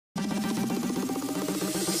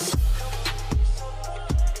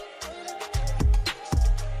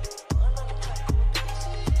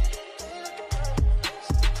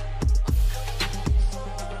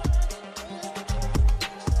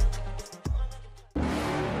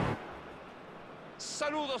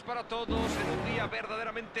Saludos para todos en un día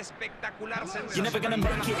verdaderamente espectacular. You're never gonna make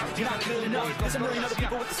it, you're not good enough. There's a million other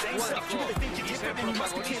people with the same stuff. You really think you're different and you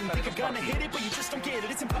must be kidding. Think you're gonna hit it, but you just don't get it.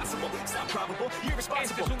 It's impossible, it's not probable, you're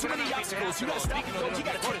irresponsible. Too many obstacles, you gotta stop it though. You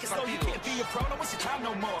gotta take it slow, you can't be a pro, don't waste your time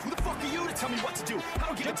no more. Who the fuck are you to tell me what to do? I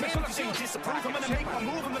don't give a damn if you say you disapprove. I'm gonna make my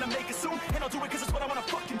move, I'm gonna make it soon. And I'll do it cause it's what I wanna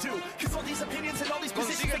fucking do. Cause all these opinions and all these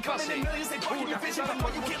positions, they come in millions, they fucking your vision. But no,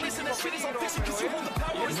 you can't listen, that shit is all fiction. Cause you hold the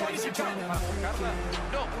power as long as you're trying.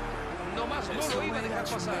 No, no más, no lo iba a dejar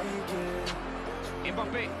pasar.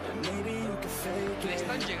 Mbappé, le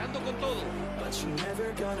están llegando con todo.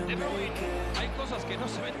 De Bruyne, hay cosas que no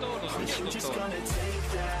se ven todos los días, doctor.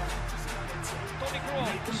 Toni Kroos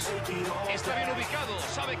está bien ubicado,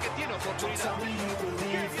 sabe que tiene oportunidad. ¡Qué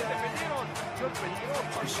bien defendieron! ¡Qué peligro!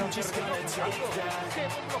 ¡Qué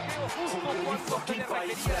buen bloqueo justo cuando se le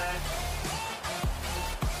requería!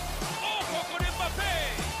 ¡Ojo con Mbappé!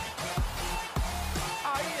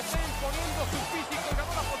 Ahí está imponiendo su físico,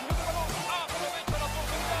 ganó la posición de balón, aprovecha la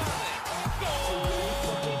oportunidad. ¡Gol!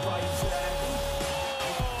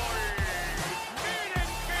 ¡Miren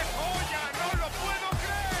qué joya! ¡No lo puedo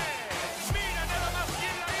creer! ¡Mira nada más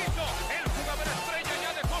quién la hizo! El jugador estrella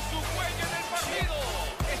ya dejó su huella en el partido.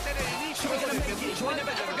 Este era el inicio de lo que muchos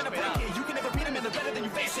deben de esperar.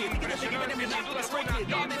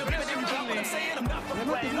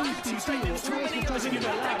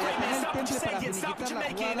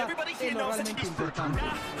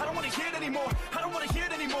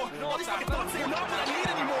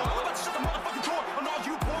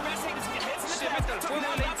 Se mete al fuego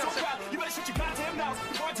de la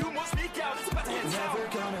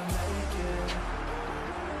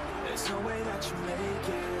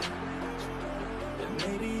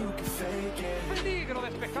peligro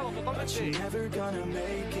despejado totalmente.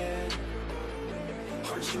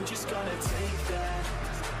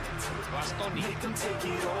 Bastoni. La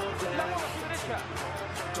bola a su derecha.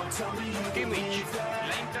 Kimmich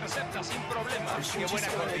la intercepta sin problemas. Qué buena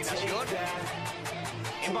coordinación.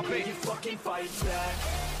 Mbappé.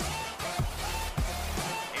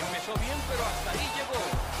 Empezó bien, pero hasta ahí llegó.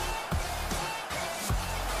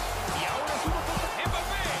 Y ahora es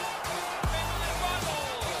Mbappé. Vengo del palo.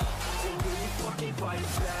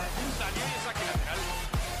 Salió y saque lateral.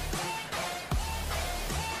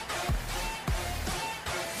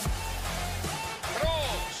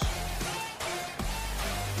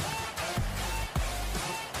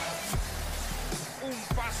 Un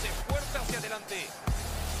pase fuerte hacia adelante.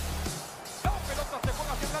 La pelota se pone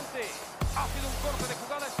hacia adelante. Ha sido un corte de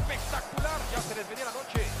jugada espectacular. Ya se les venía la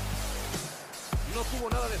noche. No tuvo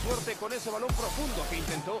nada de suerte con ese balón profundo que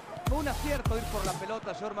intentó. Fue un acierto ir por la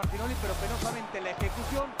pelota, señor Martinoli, pero penosamente la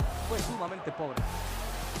ejecución fue sumamente pobre.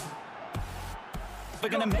 We're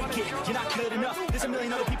gonna make it, you're not good enough. There's a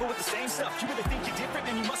million other people with the same stuff. You really think you're different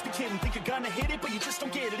and you must be kidding. Think you're gonna hit it, but you just don't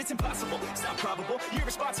get it. It's impossible, it's not probable, you're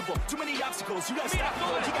irresponsible. Too many obstacles, you gotta stop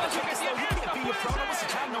it. You gotta take it slow, you can't be a pro, don't waste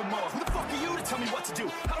your time no more. Who the fuck are you to tell me what to do?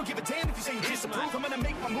 I don't give a damn if you say you disapprove. I'm gonna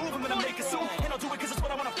make my move, I'm gonna make it soon. And I'll do it cause it's what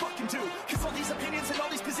I wanna fucking do. Cause all these opinions and all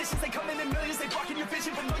these positions, they come in millions, they blocking your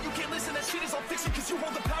vision. But no, you can't listen, that shit is all fiction. Cause you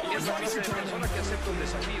hold the power as long as you're trying. Persona que acepta un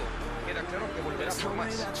desafío. Queda claro que volverá por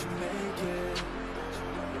más.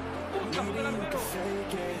 Busca por delantero.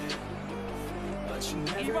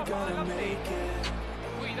 Y va para adelante.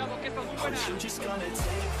 Cuidado que esta es muy buena.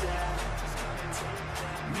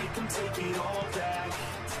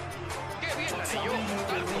 Qué bien la leyó,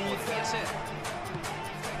 tal como debía ser.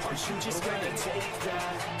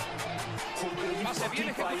 Pase bien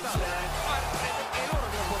ejecutado.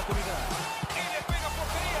 Enorme oportunidad. Y le pega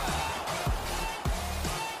portería.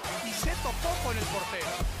 Y se topó con el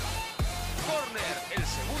portero. Corner, el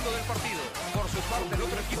segundo del partido. Por su parte, el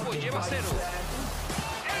otro equipo lleva 0.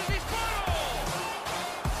 ¡El disparo!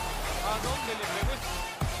 ¿A dónde le pegó esto?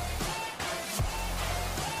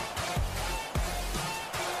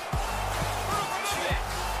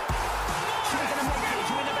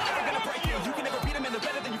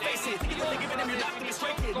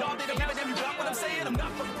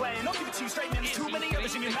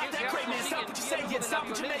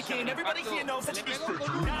 Everybody here knows that you're fake. I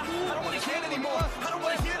don't wanna hear it anymore. I don't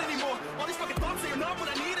wanna hear it anymore. All these fucking thoughts, they are not what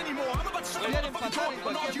I need anymore. I'm about to shut the motherfucking door.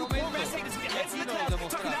 And all you poor ass haters with your heads in the clouds,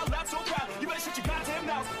 talking out loud so proud. You better shut your goddamn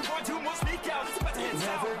mouth before I do more speak out. It's about to head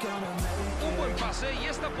south. Un buen pase y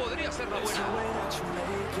esta podría ser la buena.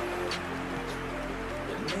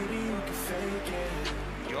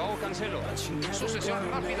 Joao Cancelo, sucesión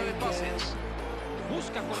rápida de pases.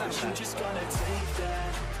 Busca colarla.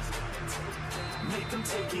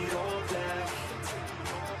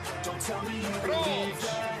 Kroos,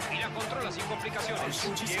 y la controla sin complicaciones. complicaciones.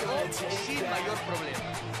 Llegó sin mayor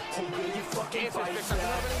problema. Es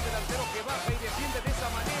espectacular ver un delantero que baja y defiende de esa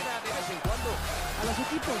manera de vez en cuando. A los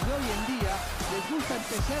equipos de hoy en día les gusta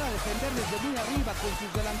empezar a defender desde muy arriba con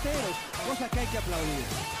sus delanteros, cosa que hay que aplaudir.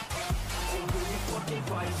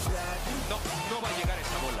 No va a llegar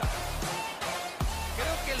esa bola.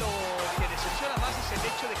 Creo que lo que decepciona más es el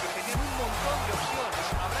hecho de que tenían un montón de opciones.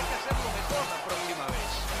 Habrá que hacerlo mejor la próxima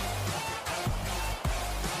vez.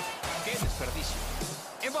 ¡Qué desperdicio!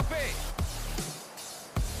 ¡Mbappé!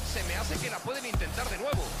 Se me hace que la pueden intentar de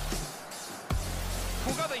nuevo.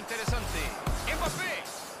 Jugada interesante. ¡Mbappé!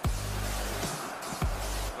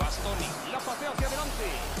 Bastoni la patea hacia adelante.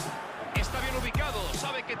 Está bien ubicado.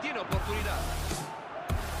 Sabe que tiene oportunidad.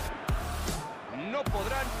 No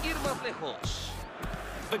podrán ir más lejos.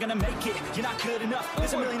 We're gonna make it, you're not good enough.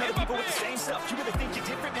 There's a million other people with the same stuff. You really think you're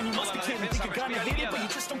different, man, you must be kidding. Think you're gonna hit it, but you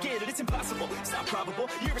just don't get it. It's impossible, it's not probable,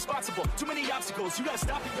 you're irresponsible. Too many obstacles, you gotta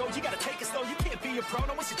stop it, yo. You gotta take it slow, you can't be a pro,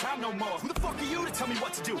 don't waste your time no more. Who the fuck are you to tell me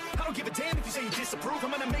what to do? I don't give a damn if you say you disapprove.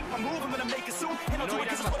 I'm gonna make my move, I'm gonna make it soon. And I'll do it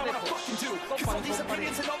cause it's what I wanna fucking do. Cause all these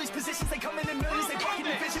opinions and all these positions, they come in millions. They fucking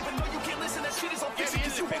your vision, but no, you can't listen, that shit is all fiction.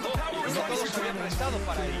 Cause you hold the power as long as you're habían prestado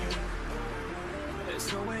para ello. There's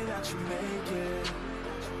no way that you make it.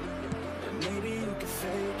 Maybe you can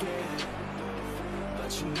fake it, but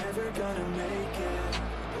you're never gonna make it.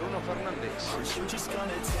 Bruno Fernández. Aren't you just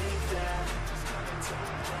gonna take that?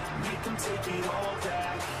 Make them take it all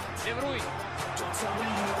back. De Bruyne. Don't tell me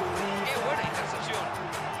you believe ¡Qué that. buena intercepción!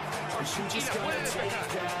 Aren't you just la puede gonna take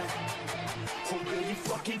despejar. that? Or will you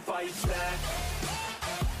fucking fight back?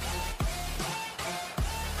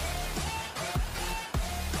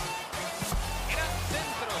 Era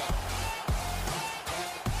centro.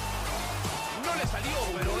 No le salió,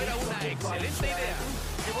 pero era una excelente idea.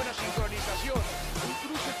 Qué buena sincronización. Un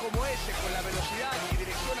cruce como ese con la velocidad y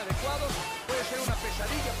dirección adecuados puede ser una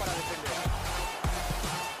pesadilla para defender.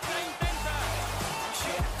 ¡La intenta!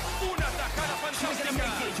 ¡Una tajada You ain't gonna fantástica!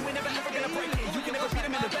 make it, you ain't never ever gonna break it. You can never beat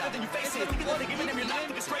them and they're better than you face it. Think of what they're giving them your life,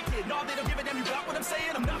 think it's straight kid. No, they don't give a damn, you got what I'm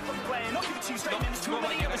saying? I'm not fucking playing, I'll give it to you straight, man. There's too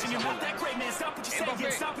many errors and you're not that great, man. Stop what you're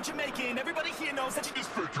saying, stop what you're making. Everybody here knows that you're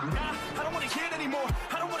just faking. Nah, I don't wanna hear it anymore,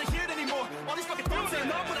 I don't wanna hear it anymore. All these fucking thoughts are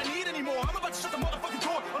not what I need anymore. I'm about to shut the motherfucking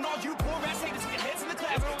door on all you poor ass haters with your heads in the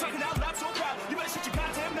clouds. Talking out loud so proud, you better shut your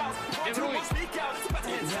goddamn mouth. Before you won't speak out, it's about to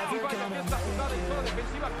head south. Y vaya que esta jugada en zona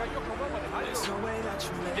defensiva cayó como agua de mayo. There's no way that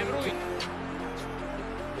you De make it. Bruyne.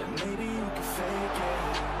 Maybe you can fake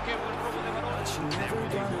it, ¡Qué buen robo de balón! but you're never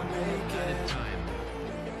gonna make it.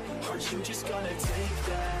 Aren't you just gonna take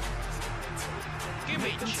that?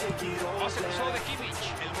 Kimmich. Take it all Pase cruzado de back. Kimmich.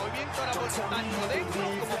 El movimiento ahora tanto dentro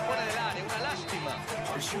como fuera del área. Una lástima.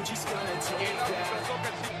 Aren't you just gonna Y take el árbitro that? toca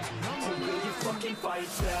el silbato. Or will you fucking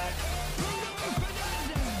fight back?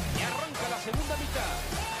 Y arranca la segunda mitad.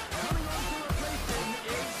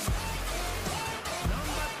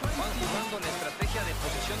 Van jugando la estrategia de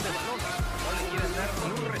posesión de balón. No le quieren dar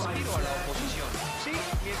ningún respiro a la oposición. Sí,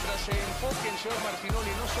 mientras se enfoquen, señor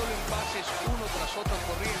Martinoli, no solo en pases uno tras otro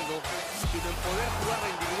corriendo, sino en poder jugar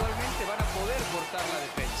individualmente, van a poder cortar la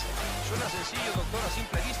defensa. Suena sencillo, doctor, a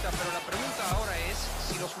simple vista, pero la pregunta ahora es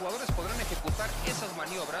si los jugadores podrán ejecutar esas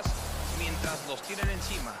maniobras mientras los tienen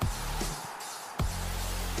encima.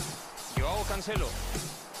 Joao Cancelo.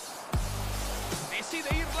 Decide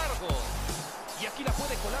ir largo. Y aquí la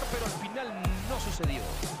puede colar, pero al final no sucedió.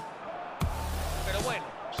 Pero bueno,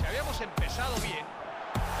 si habíamos empezado bien,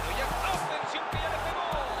 Pero ya, atención que ya le pegó.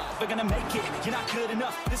 We're gonna make it, you're not good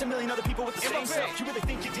enough. There's a million other people with the same Mbappé. stuff. You really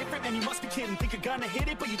think you're different, man, you must be kidding. Think you're gonna hit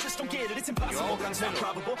it, but you just don't get it. It's impossible, Joao it's not Cancelo.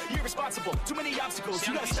 probable, you're irresponsible. Too many obstacles,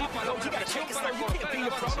 Se you gotta stop anticipa it, la though. You gotta take it protección slow, para you can't cortar be el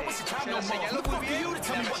a pro, avance. don't waste your time Se no la more. señaló Who the muy fuck are bien, you to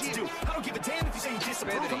tell me y what to así. do? I don't give a damn if you say you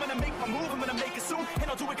disapprove. Pedri. I'm gonna make my move, I'm gonna make it soon. And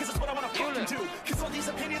I'll do it cause it's what I wanna fucking do. Cause all these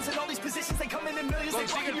opinions and all these positions, they come in millions. They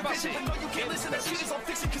Consigue fucking el your vision, pase. but no, you can't listen, that shit is all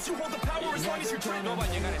fiction. Cause you hold the power as long as you're dreaming. No va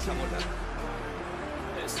a llegar esa bola.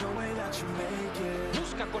 There's no way that you make it.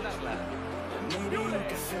 Busca colarla. Maybe you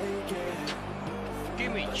can fake it.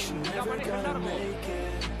 Kimmich. La Never maneja gonna largo. make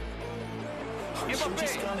it. Aren't you Mbappé.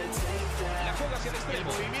 just gonna take La that? juega hacia el el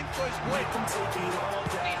extremo. movimiento es Make bueno. them take it all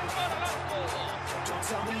back. Dispara al arco. Don't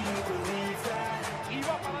tell me you believe that. Y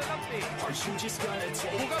va para adelante. Aren't you just gonna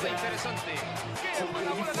take Jugada that? interesante. ¡Qué Or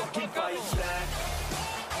buena will you bola le han fucking colocado! fight back?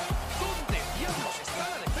 ¿Dónde diablos está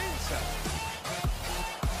la defensa?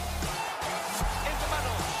 Entre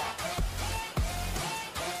manos.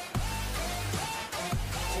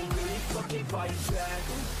 Or will you fucking fight back?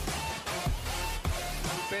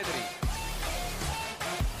 Pedri.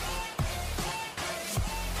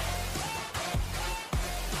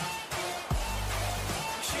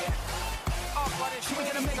 Yeah. You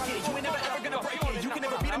ain't gonna make it, you ain't never ever gonna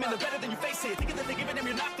beat them and they're better than you face it. Thinking that they're giving them,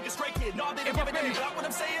 you're not thinking straight, kid. No, they don't give a damn, you got what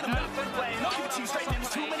I'm saying? I'm not done playing. I'll give it to you straight, man.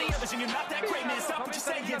 There's too many others and you're not that great, man. Stop what you're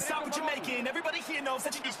saying, stop what you're making. Everybody here knows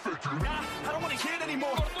that you just faking. Nah, I don't wanna hear it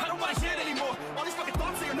anymore. I don't wanna hear it anymore. All these fucking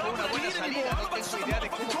thoughts that you're not gonna need anymore. I'm about to shut the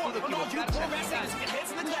motherfucking door. On all you poor ass haters with your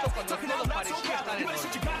heads in the clouds. Talking out loud so proud. You better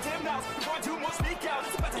shut your goddamn mouth before I do more speak out.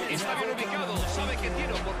 It's about to hit. Está bien ubicado, sabe que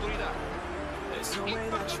tiene oportunidad.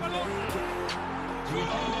 Impacta el balón.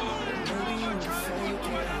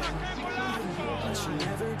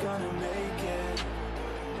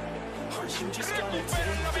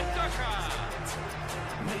 Recuperan la ventaja.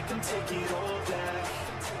 Make them take it all back.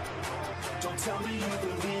 Don't tell me you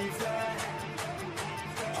believe that.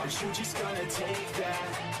 Aren't you just gonna take that?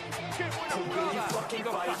 Qué buena Or will you jugada. fucking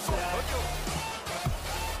Lo fight pasó, back? Toño.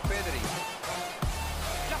 Pedri.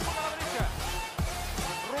 La juega a la derecha.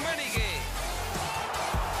 Rummenigge.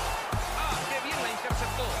 Ah, qué bien la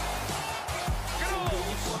interceptó.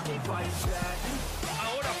 Kroos. Fucking fight back.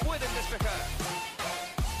 Ahora pueden despejar.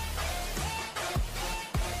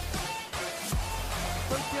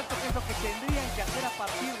 Estoy cierto que es lo que tendrían que hacer a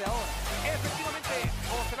partir de ahora. Efectivamente,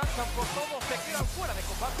 o se lanzan por todo, se quedan fuera de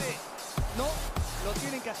combate. No, lo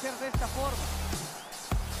tienen que hacer de esta forma.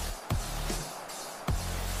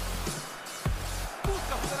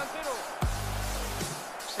 Busca a su delantero.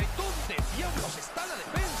 ¿Dónde diablos está la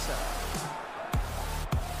defensa?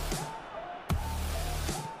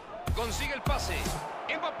 Consigue el pase.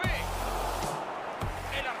 Mbappé.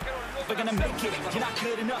 El arquero They're gonna logra make it, you're not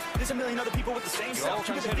good enough. There's a million other people with the same stuff.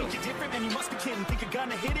 You really Cancelo. think you're different, man, you must be kidding. Think you're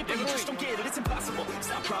gonna hit it, but you just don't get it. It's impossible, it's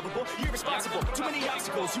not probable, you're irresponsible. Too many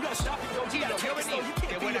obstacles, you gotta stop it, yo. You gotta take it slow, you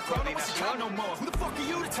can't be a pro, no one's your no more. Who the fuck are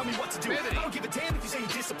you to tell me what to do? Pedri. I don't give a damn if you say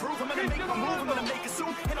you disapprove. I'm gonna make my move, I'm gonna make it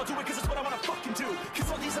soon. And I'll do it cause it's what I wanna fucking do.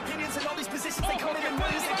 Cause all these opinions and all these positions, they come in and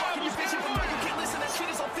millions, they blocking your vision. But no, you can't listen, that shit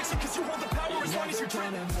is all fiction. Cause you hold the power as long as you're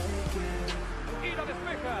dreaming. y la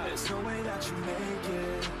despeja. There's no way that you make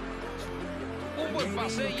it. Un buen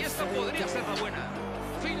pase y esta podría ser la buena.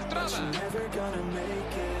 Filtrada. Never gonna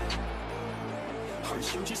make it.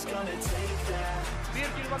 Aren't you just gonna take that?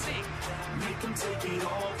 Virgil van Dijk. Make them take it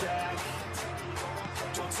all back.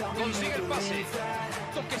 Don't tell me Consigue you el pase. believe that.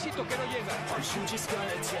 Toquecito que no llega. Aren't you just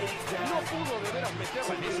gonna take that? No pudo de veras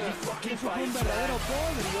meterla en esa. Fucking Eso fue fight un back. verdadero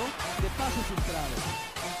bodrio de pases filtrados.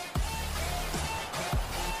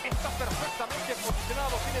 Está perfectamente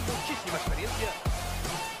posicionado, tiene muchísima experiencia.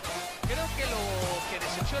 Creo que lo que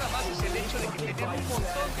decepciona más es el hecho de que tenían un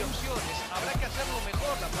montón de opciones. Habrá que hacerlo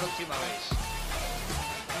mejor la próxima vez.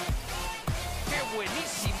 ¡Qué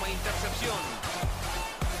buenísima intercepción!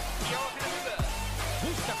 Y ahora tiene duda.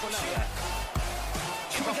 Busca con la...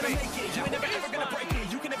 You ain't gonna make it, you ain't never ever gonna break it.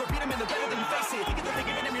 You can never beat them and they're better than you face it. Thinking that they're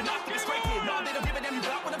giving them, you're not thinking straight, kid. No, they don't give a damn, you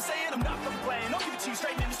got what I'm saying? I'm not fucking playing, I'll give it to you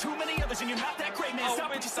straight, man. There's too many others and you're not that great, man.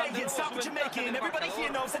 Stop what you're saying, stop what you're making. Everybody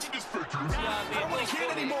here knows that you just faking. I don't wanna hear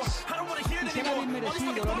it anymore, I don't wanna hear it Será anymore. bien All these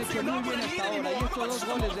merecido, fucking lo han thoughts hecho you're not muy bien gonna need hasta ahora. anymore. Y estos dos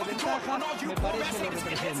goles de ventaja me parece lo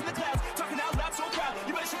representan. Talking out loud so proud,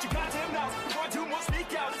 you better shut your goddamn mouth before I do more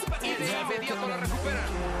speak out. It's about to Y hit. de inmediato la recuperan.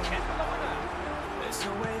 Esta es la buena. There's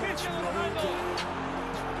no way that you Cristiano Ronaldo.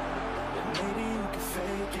 maybe you can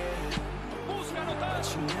fake it. Busca anotar.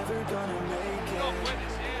 You're never gonna make No it. puede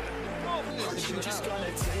ser. No puede Aren't you just ser.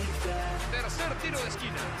 gonna take that? Tercer tiro de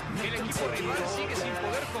esquina. El equipo rival sigue sin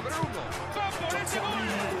poder cobrar uno. ¡Va por ese gol!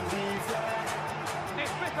 Believe that.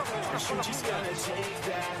 Despeja Busca con You're la just punta. gonna take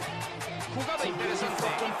that. Jugada interesante.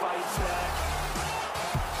 Fucking fight back.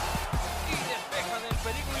 Y despeja del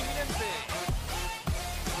peligro inminente.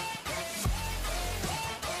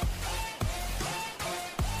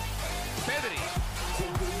 Pedri.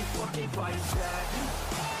 Will you fucking fight back?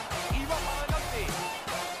 Y va para adelante.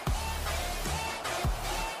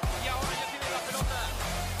 Y ahora ya tiene la pelota.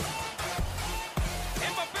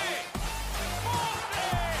 Mbappé. ¡Poste!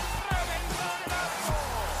 ¡Reventar el arco!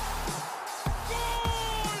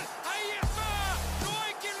 ¡Gol! ¡Ahí está! ¡No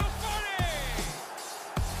hay quien los pare!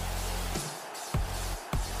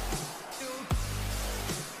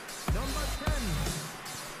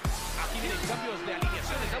 Aquí vienen cambios de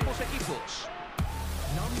alineación de ambos equipos.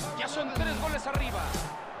 Ya son 3 goles arriba.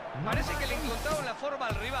 Parece que le encontraron la forma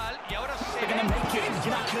al rival y ahora se They're gonna make it,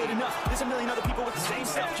 you're not good enough. There's a million other people with the same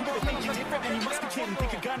stuff. You really think you're different, man, you must be kidding.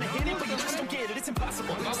 Think you're gonna hit it, but you just don't get it. It's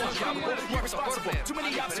impossible, it's not probable, you're irresponsible. Too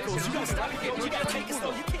many obstacles, you gotta stop it, yo. You gotta take it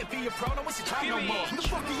slow, you can't be a pro, don't waste your time no more. Who the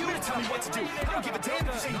fuck are you to tell me what to do? I don't give a damn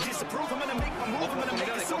if you say you disapprove. I'm gonna make my move, I'm gonna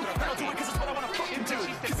make it soon. And I'll do it cause it's what I wanna fucking do.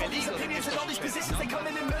 Cause all these opinions and all these positions, they come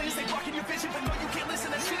in millions, they blocking your vision. But no, you can't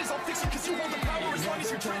listen, that shit is all fiction. Cause you hold the power as long as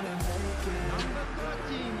you're dreaming.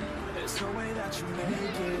 There's no way that you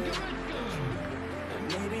make it. And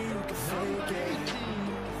maybe you can fake it.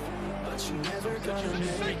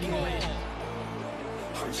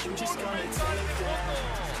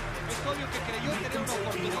 Es obvio que creyó tener una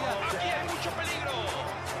oportunidad. Aquí hay mucho peligro.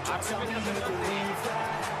 Arremete hacia adelante.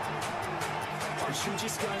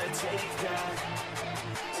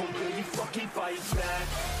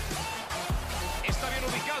 Está bien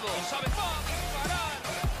ubicado. Sabe disparar.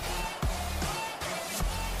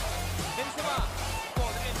 Benzema.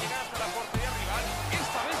 Podrían llegar hasta la portería rival.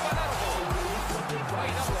 Esta vez va largo.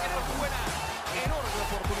 Bailamos que no es buena. Enorme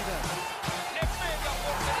oportunidad. Le pega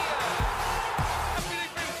portería. Rápido y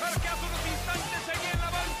pensar que hace unos instantes seguía en la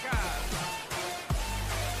banca.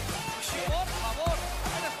 Por favor,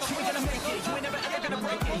 apenas tocó la pelota.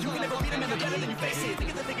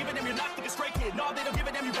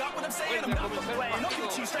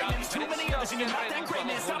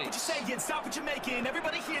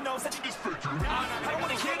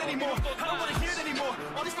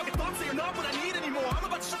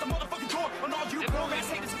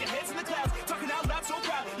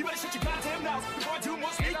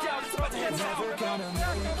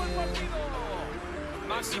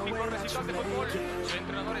 Magnífico recital de fútbol. Su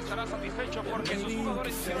entrenador estará satisfecho porque sus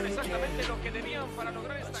jugadores hicieron exactamente lo que debían para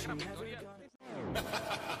lograr esta gran victoria.